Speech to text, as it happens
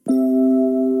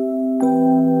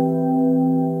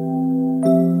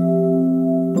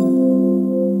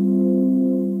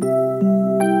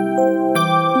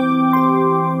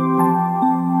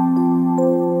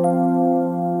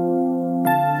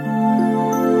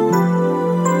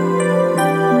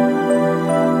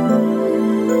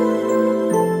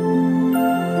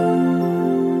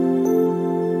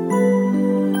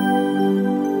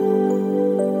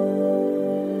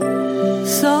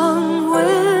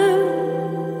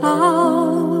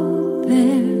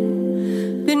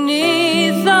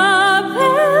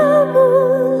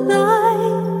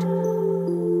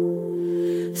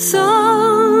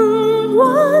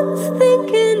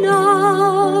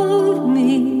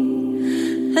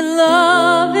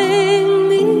loving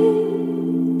me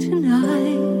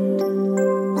tonight.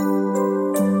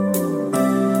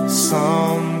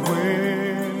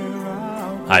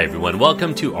 Hi everyone,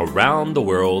 welcome to Around the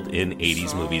World in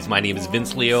 80s Movies. My name is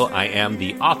Vince Leo. I am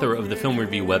the author of the film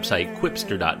review website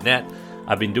Quipster.net.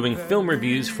 I've been doing film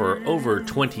reviews for over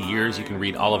 20 years. You can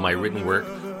read all of my written work,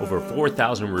 over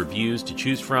 4,000 reviews to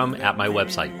choose from at my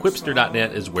website.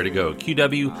 Quipster.net is where to go,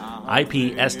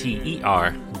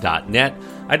 QWIPSTER.net.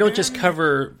 I don't just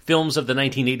cover films of the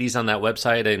 1980s on that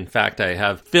website. In fact, I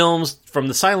have films from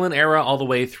the silent era all the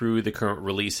way through the current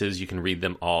releases. You can read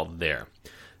them all there.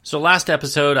 So last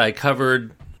episode, I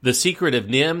covered The Secret of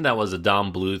NIMH. That was a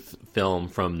Don Bluth film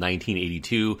from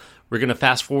 1982. We're going to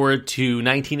fast forward to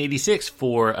 1986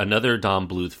 for another Don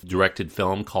Bluth directed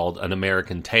film called An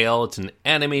American Tail. It's an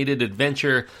animated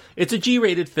adventure. It's a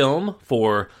G-rated film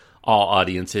for all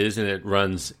audiences, and it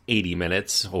runs 80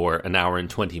 minutes, or an hour and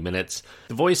 20 minutes.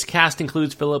 The voice cast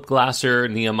includes Philip Glaser,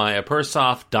 Nehemiah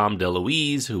Persoff, Dom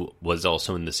DeLuise, who was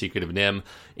also in The Secret of NIMH,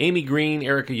 Amy Green,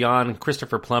 Erica Yon,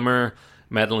 Christopher Plummer.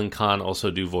 Madeline Kahn also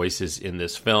do voices in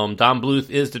this film. Don Bluth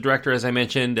is the director, as I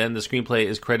mentioned, and the screenplay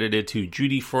is credited to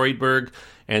Judy Freudberg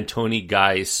and Tony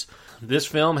Geis. This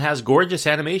film has gorgeous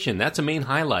animation. That's a main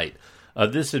highlight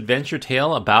of this adventure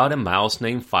tale about a mouse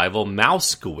named Fievel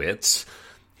Mousekewitz,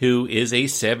 who is a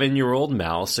 7-year-old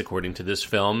mouse, according to this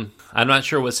film. I'm not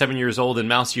sure what 7 years old in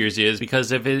mouse years is,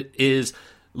 because if it is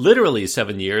literally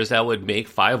 7 years, that would make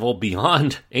Fievel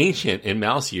beyond ancient in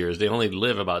mouse years. They only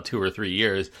live about 2 or 3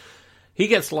 years. He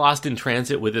gets lost in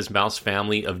transit with his mouse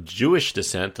family of Jewish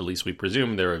descent, at least we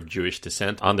presume they're of Jewish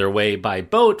descent, on their way by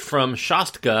boat from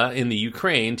Shostka in the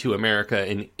Ukraine to America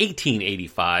in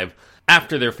 1885,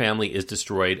 after their family is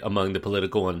destroyed among the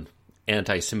political and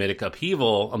anti-Semitic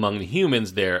upheaval among the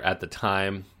humans there at the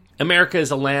time. America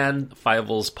is a land,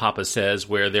 Fievel's papa says,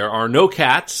 where there are no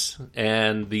cats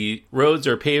and the roads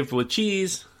are paved with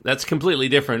cheese. That's completely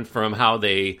different from how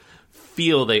they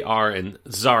feel they are in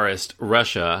Tsarist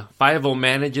Russia. Fievel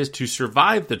manages to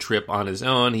survive the trip on his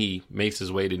own. He makes his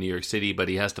way to New York City, but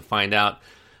he has to find out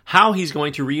how he's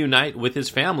going to reunite with his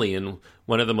family in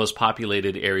one of the most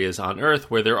populated areas on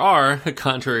Earth, where there are,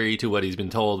 contrary to what he's been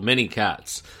told, many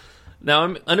cats. Now,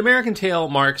 An American Tail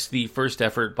marks the first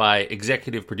effort by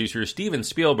executive producer Steven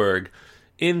Spielberg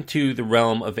into the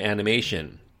realm of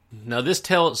animation. Now, this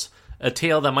tells a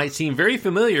tale that might seem very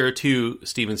familiar to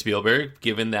Steven Spielberg,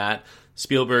 given that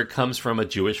Spielberg comes from a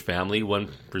Jewish family, one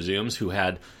presumes, who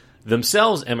had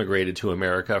themselves emigrated to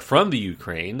America from the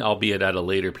Ukraine, albeit at a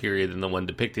later period than the one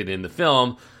depicted in the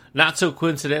film. Not so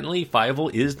coincidentally,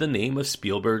 Fievel is the name of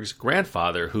Spielberg's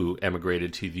grandfather, who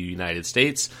emigrated to the United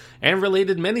States, and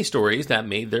related many stories that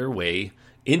made their way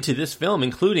into this film,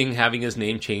 including having his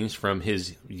name changed from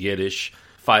his Yiddish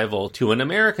Fievel to an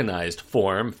Americanized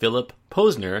form, Philip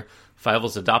Posner.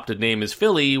 Fievel's adopted name is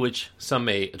Philly, which some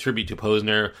may attribute to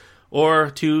Posner, or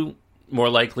to, more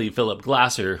likely, Philip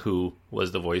Glaser, who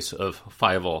was the voice of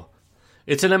Fievel.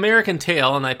 It's an American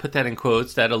tale, and I put that in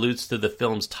quotes, that alludes to the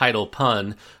film's title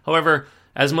pun. However,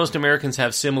 as most Americans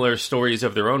have similar stories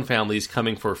of their own families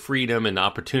coming for freedom and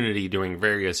opportunity during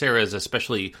various eras,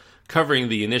 especially covering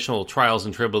the initial trials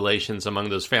and tribulations among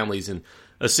those families and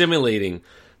assimilating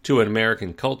to an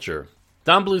American culture.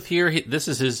 Don Bluth here, this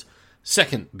is his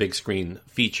second big screen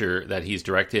feature that he's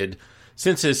directed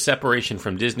since his separation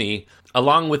from Disney.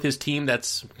 Along with his team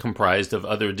that's comprised of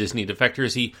other Disney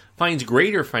defectors, he finds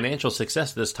greater financial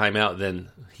success this time out than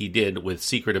he did with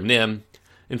Secret of NIMH.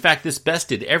 In fact, this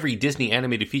bested every Disney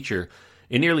animated feature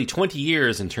in nearly 20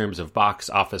 years in terms of box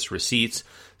office receipts.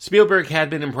 Spielberg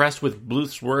had been impressed with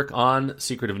Bluth's work on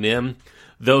Secret of NIMH,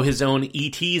 though his own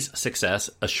E.T.'s success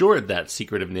assured that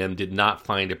Secret of NIMH did not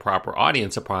find a proper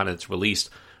audience upon its release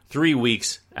 3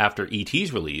 weeks after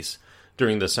E.T.'s release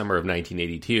during the summer of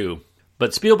 1982.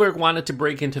 But Spielberg wanted to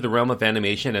break into the realm of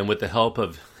animation, and with the help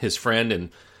of his friend and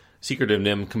Secret of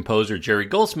NIMH composer Jerry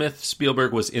Goldsmith,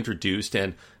 Spielberg was introduced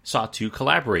and sought to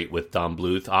collaborate with Don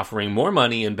Bluth, offering more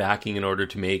money and backing in order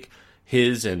to make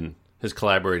his and his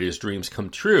collaborators' dreams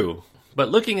come true. But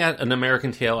looking at An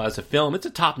American Tail as a film, it's a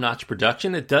top-notch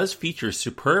production. It does feature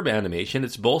superb animation.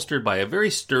 It's bolstered by a very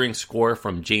stirring score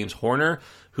from James Horner,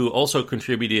 who also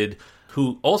contributed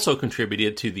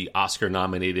to the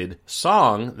Oscar-nominated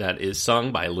song that is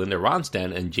sung by Linda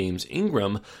Ronstadt and James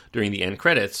Ingram during the end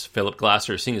credits. Philip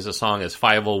Glaser sings the song as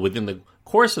Fievel within the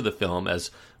course of the film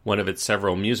as one of its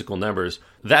several musical numbers.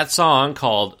 That song,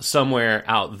 called Somewhere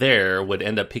Out There, would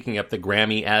end up picking up the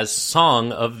Grammy as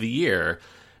Song of the Year.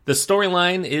 The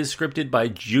storyline is scripted by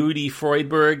Judy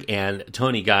Freudberg and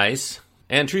Tony Geis,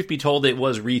 And truth be told, it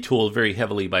was retooled very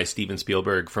heavily by Steven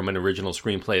Spielberg from an original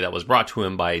screenplay that was brought to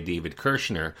him by David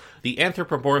Kirshner. The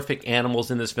anthropomorphic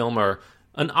animals in this film are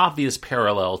an obvious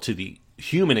parallel to the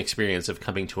human experience of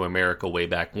coming to America way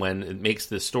back when. It makes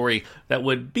this story that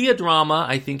would be a drama,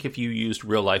 I think, if you used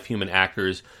real-life human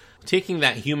actors. Taking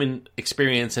that human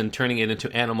experience and turning it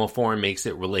into animal form makes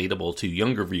it relatable to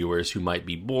younger viewers who might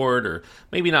be bored or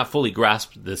maybe not fully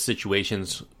grasp the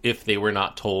situations if they were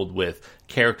not told with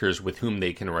characters with whom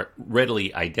they can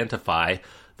readily identify.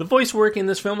 The voice work in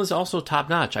this film is also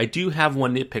top-notch. I do have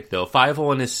one nitpick, though.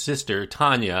 Fievel and his sister,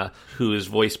 Tanya, who is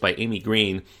voiced by Amy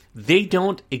Green, they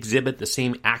don't exhibit the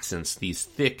same accents, these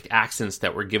thick accents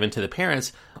that were given to the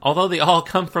parents, although they all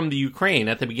come from the Ukraine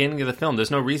at the beginning of the film.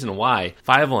 There's no reason why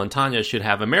Fievel and Tanya should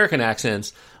have American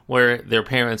accents where their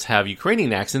parents have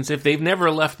Ukrainian accents if they've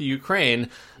never left the Ukraine.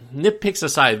 Nitpicks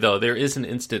aside, though, there is an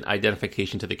instant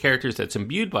identification to the characters that's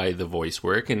imbued by the voice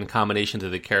work in combination to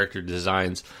the character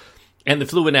designs and the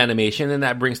fluid animation, and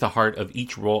that brings the heart of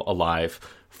each role alive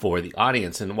for the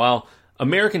audience. And while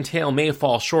American Tail may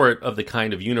fall short of the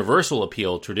kind of universal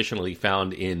appeal traditionally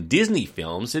found in Disney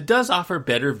films, it does offer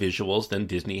better visuals than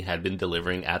Disney had been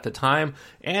delivering at the time,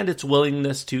 and its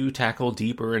willingness to tackle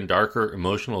deeper and darker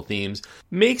emotional themes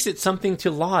makes it something to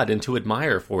laud and to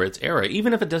admire for its era,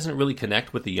 even if it doesn't really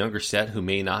connect with the younger set who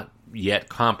may not yet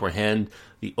comprehend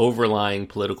the overlying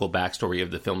political backstory of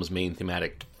the film's main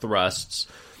thematic thrusts.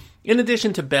 In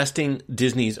addition to besting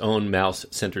Disney's own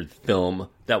mouse-centered film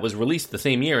that was released the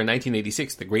same year in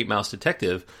 1986, The Great Mouse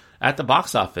Detective, at the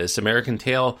box office, American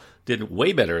Tail did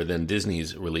way better than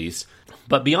Disney's release.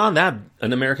 But beyond that,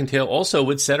 An American Tail also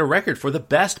would set a record for the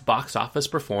best box office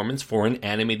performance for an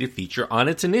animated feature on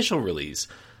its initial release.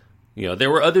 You know,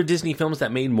 there were other Disney films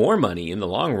that made more money in the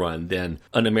long run than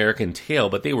An American Tail,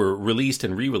 but they were released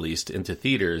and re-released into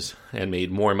theaters and made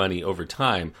more money over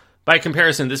time. By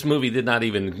comparison, this movie did not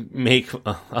even make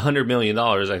 $100 million,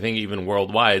 I think, even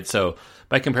worldwide. So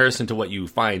by comparison to what you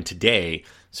find today,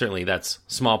 certainly that's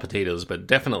small potatoes, but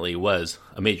definitely was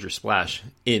a major splash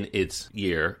in its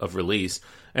year of release.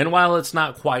 And while it's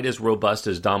not quite as robust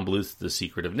as Don Bluth's The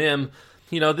Secret of Nim,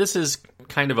 you know, this is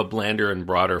kind of a blander and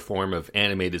broader form of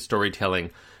animated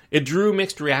storytelling. It drew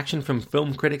mixed reaction from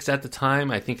film critics at the time.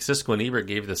 I think Siskel and Ebert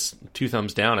gave this 2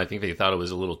 thumbs down. I think they thought it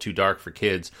was a little too dark for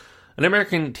kids. An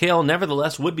American Tail,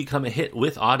 nevertheless, would become a hit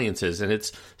with audiences, and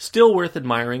it's still worth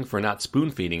admiring for not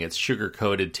spoon-feeding its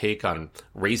sugar-coated take on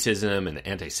racism and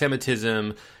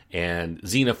anti-Semitism and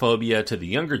xenophobia to the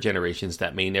younger generations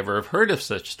that may never have heard of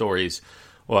such stories,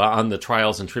 or on the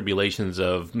trials and tribulations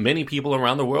of many people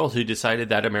around the world who decided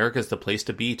that America is the place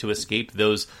to be to escape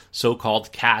those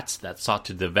so-called cats that sought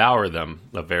to devour them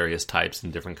of various types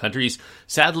in different countries.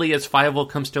 Sadly, as Fievel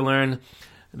comes to learn,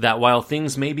 that while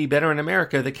things may be better in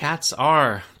America, the cats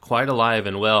are quite alive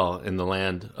and well in the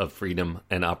land of freedom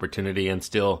and opportunity, and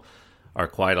still are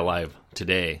quite alive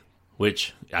today,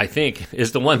 which I think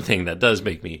is the one thing that does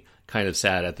make me kind of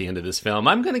sad at the end of this film.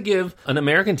 I'm going to give An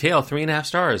American Tail 3.5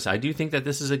 stars. I do think that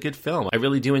this is a good film. I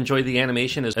really do enjoy the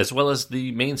animation as well as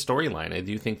the main storyline. I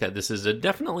do think that this is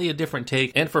definitely a different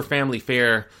take, and for family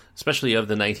fare, especially of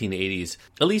the 1980s,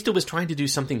 at least it was trying to do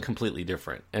something completely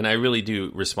different, and I really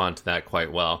do respond to that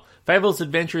quite well. Fievel's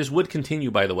adventures would continue,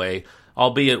 by the way,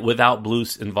 albeit without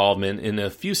Bluth's involvement, in a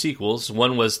few sequels.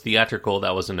 One was theatrical,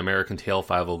 that was An American Tail,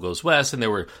 Fievel Goes West, and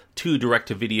there were 2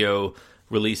 direct-to-video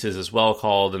releases as well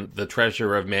called The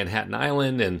Treasure of Manhattan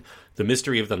Island and The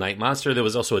Mystery of the Night Monster. There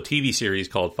was also a TV series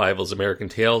called Fievel's American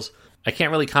Tales. I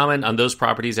can't really comment on those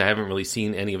properties. I haven't really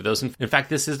seen any of those. In fact,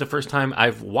 this is the first time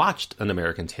I've watched An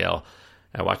American Tail.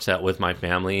 I watched that with my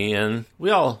family, and we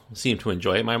all seemed to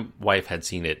enjoy it. My wife had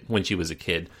seen it when she was a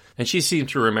kid, and she seemed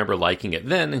to remember liking it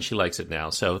then, and she likes it now.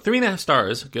 So 3.5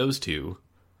 stars goes to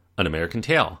An American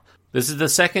Tail. This is the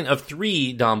second of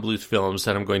 3 Don Bluth films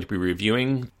that I'm going to be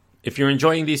reviewing. If you're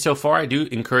enjoying these so far, I do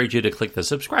encourage you to click the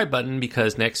subscribe button,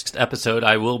 because next episode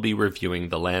I will be reviewing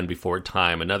The Land Before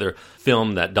Time, another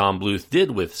film that Don Bluth did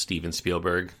with Steven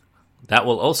Spielberg. That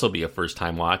will also be a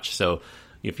first-time watch, so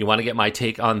if you want to get my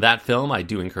take on that film, I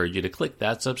do encourage you to click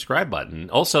that subscribe button.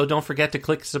 Also, don't forget to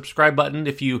click the subscribe button.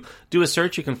 If you do a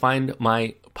search, you can find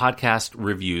my podcast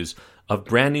reviews of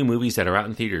brand new movies that are out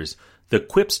in theaters. The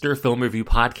Quipster Film Review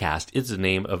Podcast is the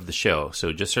name of the show,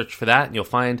 so just search for that and you'll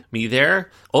find me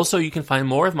there. Also, you can find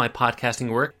more of my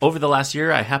podcasting work. Over the last year,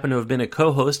 I happen to have been a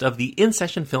co-host of the In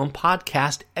Session Film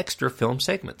Podcast Extra Film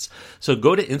segments. So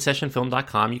go to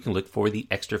InSessionFilm.com. You can look for the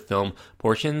extra film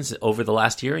portions over the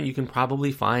last year, and you can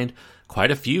probably find quite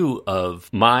a few of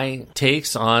my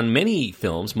takes on many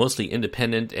films, mostly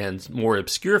independent and more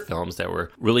obscure films that were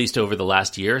released over the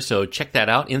last year. So check that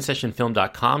out,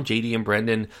 InSessionFilm.com. JD and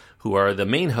Brendan, who are the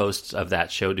main hosts of that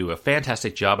show, do a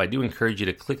fantastic job. I do encourage you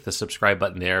to click the subscribe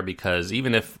button there, because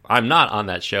even if I'm not on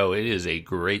that show, it is a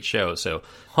great show. So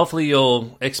hopefully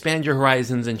you'll expand your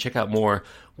horizons and check out more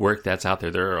work that's out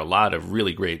there. There are a lot of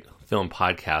really great film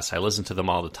podcasts. I listen to them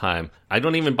all the time. I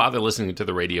don't even bother listening to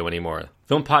the radio anymore.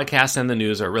 Film podcasts and the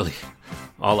news are really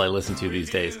all I listen to these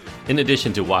days, in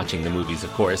addition to watching the movies,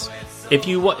 of course. If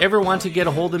you ever want to get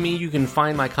a hold of me, you can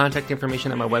find my contact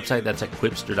information at my website. That's at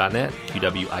quipster.net,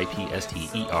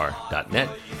 QWIPSTER.net.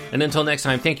 And until next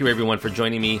time, thank you everyone for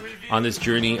joining me on this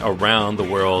journey around the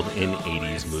world in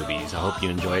 80s movies. I hope you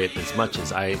enjoy it as much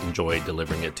as I enjoy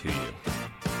delivering it to you.